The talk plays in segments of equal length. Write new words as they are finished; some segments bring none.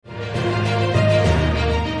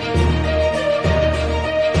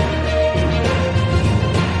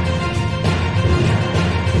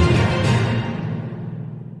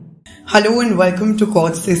Hello and welcome to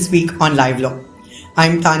Courts This Week on Live Law.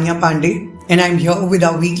 I'm Tanya Pandey and I'm here with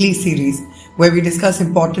our weekly series where we discuss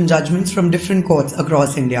important judgments from different courts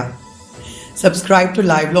across India. Subscribe to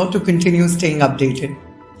Live Law to continue staying updated.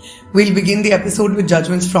 We'll begin the episode with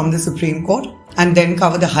judgments from the Supreme Court and then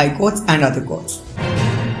cover the High Courts and other courts.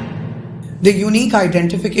 The Unique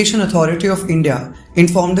Identification Authority of India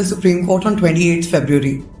informed the Supreme Court on 28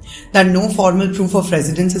 February that no formal proof of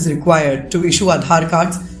residence is required to issue Aadhaar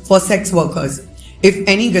cards for sex workers if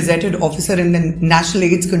any gazetted officer in the National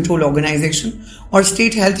AIDS Control Organization or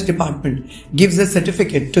State Health Department gives a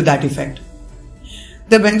certificate to that effect.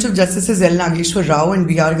 The bench of Justices L. Nageshwar Rao and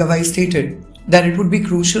B.R. Gavai stated that it would be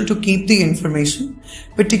crucial to keep the information,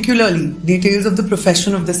 particularly details of the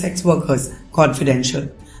profession of the sex workers,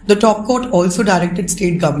 confidential. The top court also directed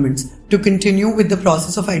state governments to continue with the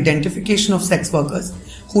process of identification of sex workers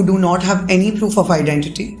who do not have any proof of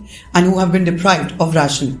identity and who have been deprived of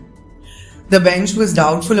ration. The bench was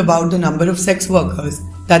doubtful about the number of sex workers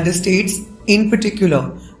that the states, in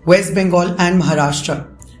particular West Bengal and Maharashtra,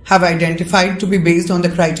 have identified to be based on the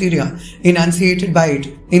criteria enunciated by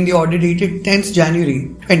it in the order dated 10th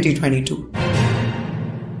January 2022.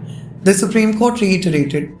 The Supreme Court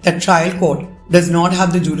reiterated that trial court does not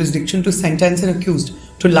have the jurisdiction to sentence an accused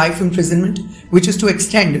to life imprisonment, which is to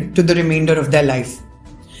extend to the remainder of their life.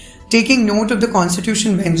 Taking note of the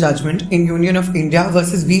Constitution Bench judgment in Union of India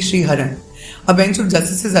versus V. Sriharan, a bench of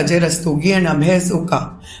Justices Ajay Rastogi and Abhay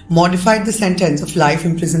Soka modified the sentence of life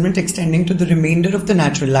imprisonment extending to the remainder of the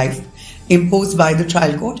natural life imposed by the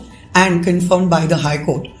trial court and confirmed by the High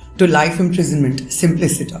Court to life imprisonment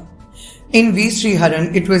simpliciter. In V.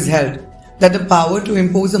 Sriharan, it was held that the power to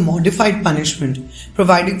impose a modified punishment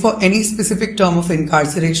providing for any specific term of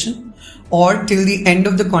incarceration or till the end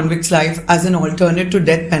of the convict's life as an alternate to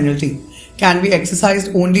death penalty can be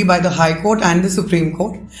exercised only by the High Court and the Supreme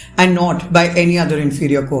Court and not by any other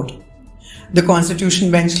inferior court. The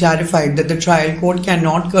Constitution Bench clarified that the trial court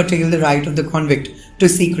cannot curtail the right of the convict to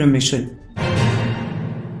seek remission.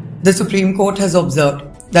 The Supreme Court has observed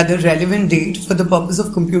that the relevant date for the purpose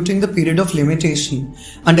of computing the period of limitation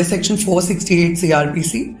under Section 468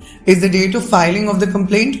 CRPC is the date of filing of the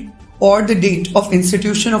complaint or the date of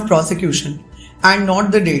institution of prosecution and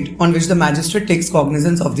not the date on which the magistrate takes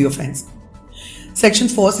cognizance of the offence. Section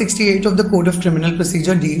 468 of the Code of Criminal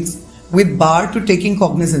Procedure deals with bar to taking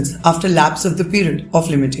cognizance after lapse of the period of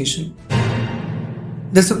limitation.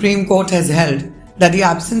 The Supreme Court has held that the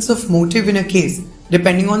absence of motive in a case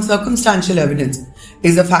depending on circumstantial evidence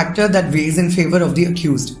is a factor that weighs in favor of the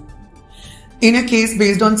accused. In a case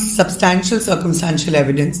based on substantial circumstantial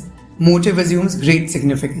evidence, motive assumes great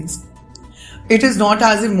significance. It is not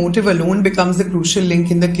as if motive alone becomes the crucial link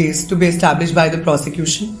in the case to be established by the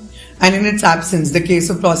prosecution, and in its absence, the case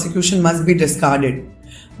of prosecution must be discarded.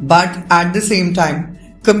 But at the same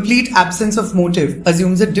time, complete absence of motive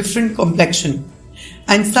assumes a different complexion,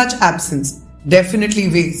 and such absence definitely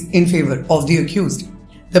weighs in favor of the accused.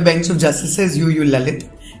 The bench of Justices U. Lalit,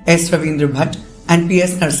 S. Ravindra Bhatt and P.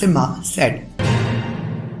 S. Narasimha said,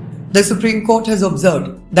 the Supreme Court has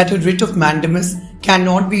observed that a writ of mandamus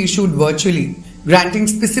cannot be issued virtually, granting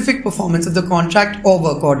specific performance of the contract or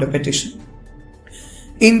work order petition.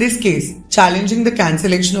 In this case, challenging the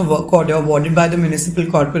cancellation of work order awarded by the Municipal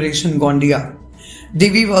Corporation Gondia,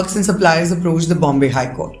 Divi Works and Suppliers approached the Bombay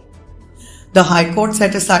High Court. The High Court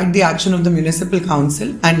set aside the action of the Municipal Council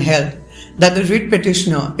and held that the writ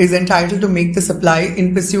petitioner is entitled to make the supply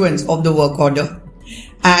in pursuance of the work order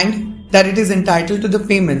and that it is entitled to the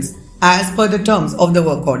payments as per the terms of the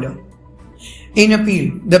work order. In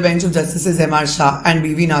appeal, the bench of Justices M.R. Shah and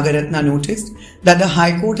B.V. Nagaratna noticed that the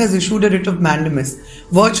High Court has issued a writ of mandamus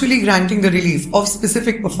virtually granting the relief of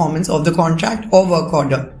specific performance of the contract or work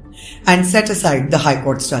order and set aside the High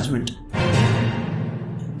Court's judgment.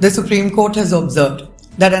 The Supreme Court has observed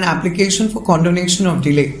that an application for condonation of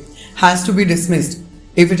delay has to be dismissed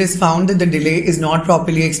if it is found that the delay is not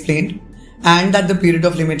properly explained and that the period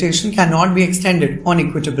of limitation cannot be extended on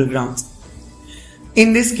equitable grounds.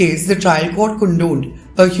 In this case, the trial court condoned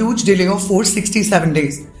a huge delay of 467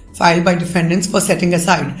 days filed by defendants for setting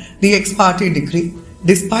aside the ex parte decree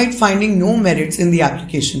despite finding no merits in the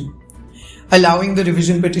application. Allowing the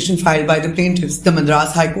revision petition filed by the plaintiffs, the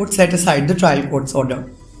Madras High Court set aside the trial court's order.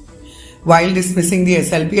 While dismissing the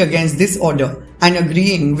SLP against this order and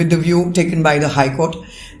agreeing with the view taken by the High Court,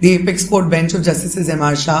 the Apex Court bench of Justices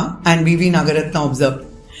M.R. Shah and B.V. Nagaratna observed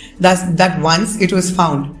that once it was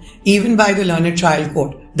found, even by the learned trial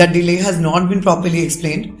court, that delay has not been properly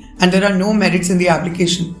explained and there are no merits in the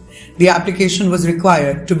application was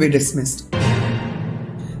required to be dismissed.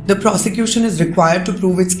 The prosecution is required to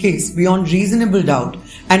prove its case beyond reasonable doubt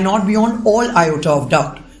and not beyond all iota of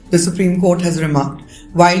doubt, the Supreme Court has remarked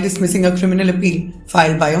while dismissing a criminal appeal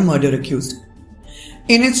filed by a murder accused.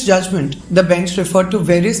 In its judgment, the bench referred to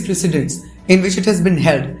various precedents in which it has been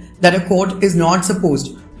held that a court is not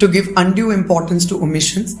supposed to give undue importance to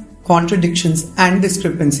omissions, contradictions, and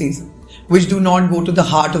discrepancies which do not go to the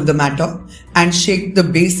heart of the matter and shake the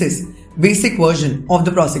basic version of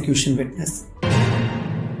the prosecution witness.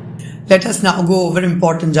 Let us now go over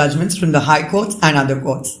important judgments from the High Courts and other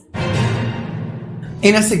courts.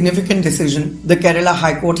 In a significant decision, the Kerala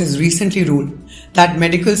High Court has recently ruled that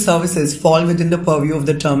medical services fall within the purview of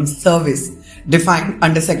the term service defined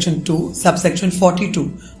under Section 2, subsection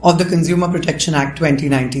 42 of the Consumer Protection Act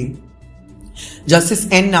 2019. Justice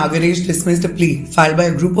N. Nagaresh dismissed a plea filed by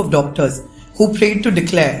a group of doctors who prayed to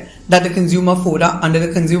declare that the consumer fora under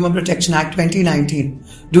the Consumer Protection Act 2019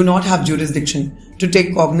 do not have jurisdiction to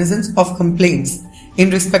take cognizance of complaints in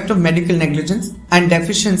respect of medical negligence and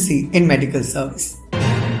deficiency in medical service.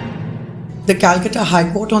 The Calcutta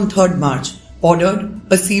High Court on 3rd March ordered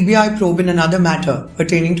a CBI probe in another matter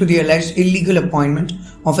pertaining to the alleged illegal appointment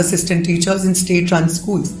of assistant teachers in state-run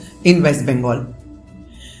schools in West Bengal.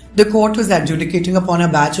 The court was adjudicating upon a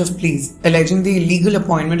batch of pleas alleging the illegal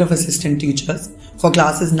appointment of assistant teachers for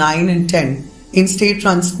classes 9 and 10 in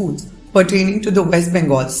state-run schools pertaining to the West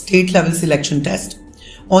Bengal state-level selection test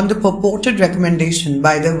on the purported recommendation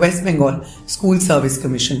by the West Bengal School Service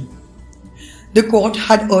Commission. The court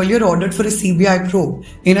had earlier ordered for a CBI probe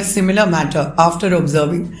in a similar matter after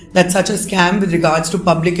observing that such a scam with regards to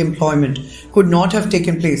public employment could not have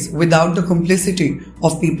taken place without the complicity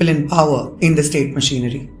of people in power in the state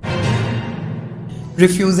machinery.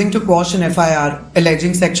 Refusing to quash an FIR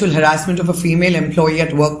alleging sexual harassment of a female employee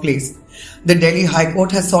at workplace, the Delhi High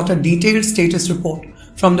Court has sought a detailed status report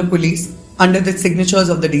from the police under the signatures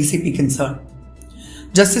of the DCP concerned.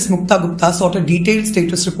 Justice Mukta Gupta sought a detailed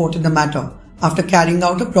status report in the matter after carrying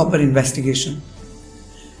out a proper investigation.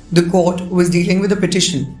 The court was dealing with a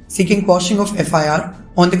petition seeking quashing of FIR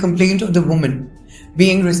on the complaint of the woman,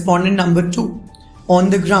 being respondent number 2,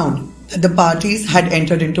 on the ground that the parties had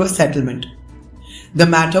entered into a settlement. The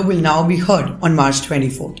matter will now be heard on March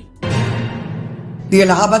 24th. The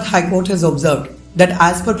Allahabad High Court has observed that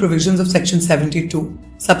as per provisions of Section 72,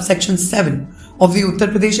 subsection 7 of the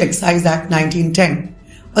Uttar Pradesh Excise Act 1910,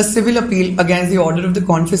 a civil appeal against the order of the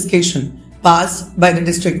confiscation passed by the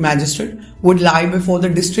district magistrate would lie before the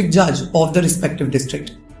district judge of the respective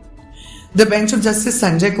district. The bench of Justice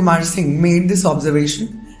Sanjay Kumar Singh made this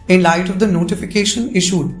observation in light of the notification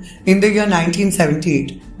issued in the year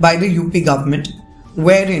 1978 by the UP government,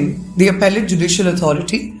 wherein the appellate judicial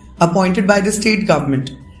authority appointed by the state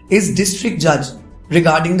government is district judge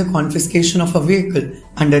regarding the confiscation of a vehicle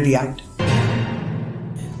under the Act.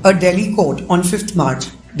 A Delhi court on 5th March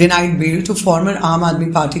denied bail to former Aam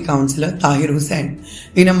Aadmi Party councillor Tahir Hussain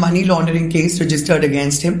in a money laundering case registered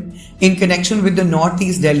against him in connection with the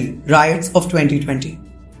Northeast Delhi riots of 2020.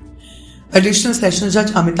 Additional Sessions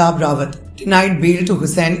Judge Amitabh Rawat denied bail to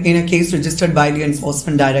Hussain in a case registered by the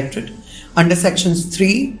Enforcement Directorate under Sections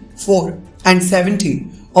 3, 4 and 70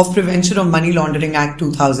 of Prevention of Money Laundering Act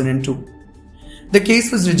 2002. The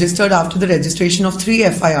case was registered after the registration of 3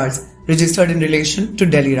 FIRs registered in relation to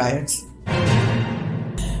Delhi riots.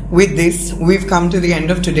 With this, we've come to the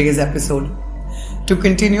end of today's episode. To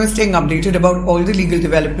continue staying updated about all the legal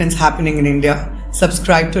developments happening in India,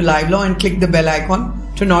 subscribe to Live Law and click the bell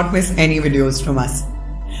icon to not miss any videos from us.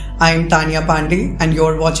 I am Tanya Pandey and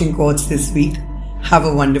you're watching Courts This Week. Have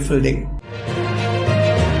a wonderful day.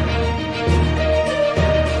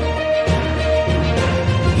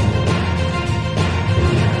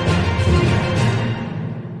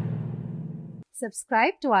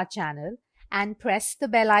 Subscribe to our channel and press the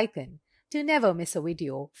bell icon to never miss a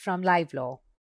video from Live Law.